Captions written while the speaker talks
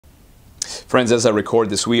Friends, as I record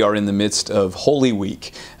this, we are in the midst of Holy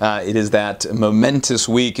Week. It is that momentous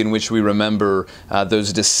week in which we remember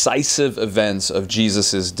those decisive events of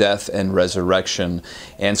Jesus' death and resurrection.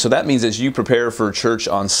 And so that means as you prepare for church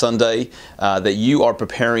on Sunday, that you are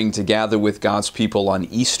preparing to gather with God's people on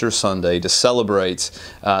Easter Sunday to celebrate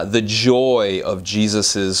the joy of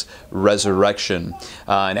Jesus' resurrection.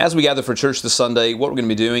 And as we gather for church this Sunday, what we're going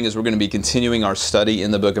to be doing is we're going to be continuing our study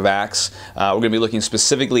in the book of Acts. We're going to be looking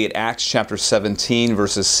specifically at Acts chapter 17,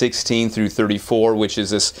 verses 16 through 34, which is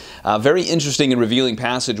this very interesting and revealing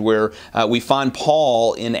passage where we find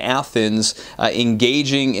Paul in Athens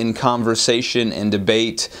engaging in conversation and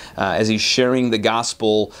debate as he's sharing the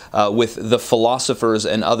gospel with the philosophers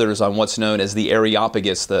and others on what's known as the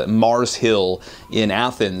Areopagus, the Mars Hill in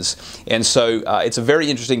Athens. And so it's a very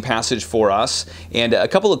interesting passage for us, and a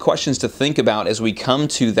couple of questions to think about as we come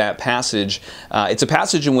to that passage. It's a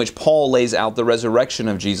passage in which Paul lays out the resurrection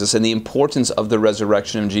of Jesus and the importance of the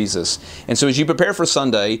resurrection of Jesus. And so as you prepare for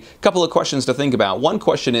Sunday, a couple of questions to think about. One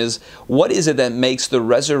question is, what is it that makes the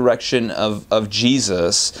resurrection of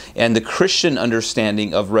Jesus and the Christian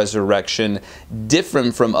understanding of resurrection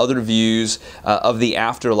different from other views of the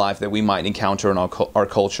afterlife that we might encounter in our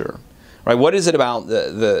culture? Right? What is it about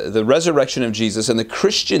the resurrection of Jesus and the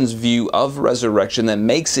Christian's view of resurrection that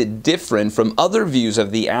makes it different from other views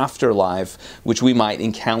of the afterlife which we might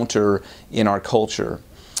encounter in our culture?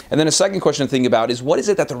 And then a second question to think about is, what is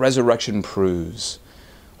it that the resurrection proves?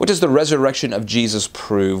 What does the resurrection of Jesus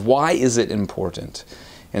prove? Why is it important?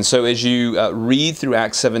 And so as you read through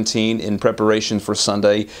Acts 17 in preparation for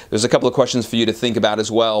Sunday, there's a couple of questions for you to think about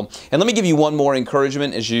as well. And let me give you one more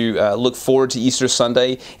encouragement as you look forward to Easter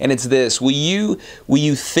Sunday, and it's this. Will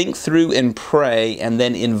you think through and pray and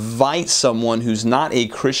then invite someone who's not a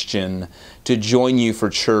Christian to join you for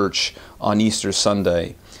church on Easter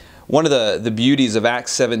Sunday? One of the beauties of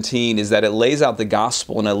Acts 17 is that it lays out the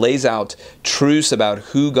gospel and it lays out truths about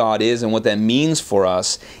who God is and what that means for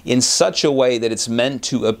us in such a way that it's meant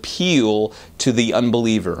to appeal to the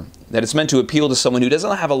unbeliever, that it's meant to appeal to someone who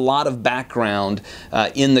doesn't have a lot of background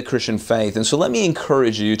in the Christian faith. And so let me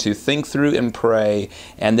encourage you to think through and pray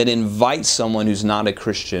and then invite someone who's not a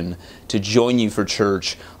Christian to join you for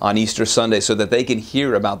church on Easter Sunday so that they can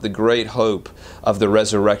hear about the great hope of the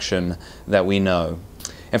resurrection that we know.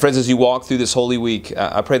 And friends, as you walk through this Holy Week,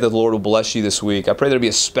 I pray that the Lord will bless you this week. I pray there will be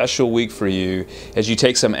a special week for you as you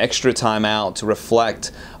take some extra time out to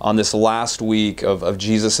reflect on this last week of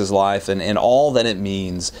Jesus' life and all that it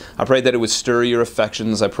means. I pray that it would stir your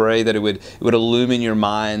affections. I pray that it would illumine your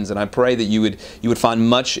minds. And I pray that you would find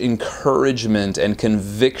much encouragement and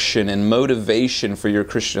conviction and motivation for your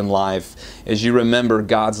Christian life as you remember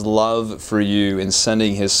God's love for you in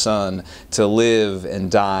sending His Son to live and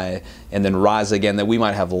die and then rise again, that we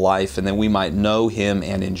might have life and then we might know Him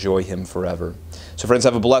and enjoy Him forever. So friends,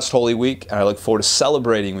 have a blessed Holy Week, and I look forward to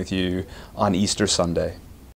celebrating with you on Easter Sunday.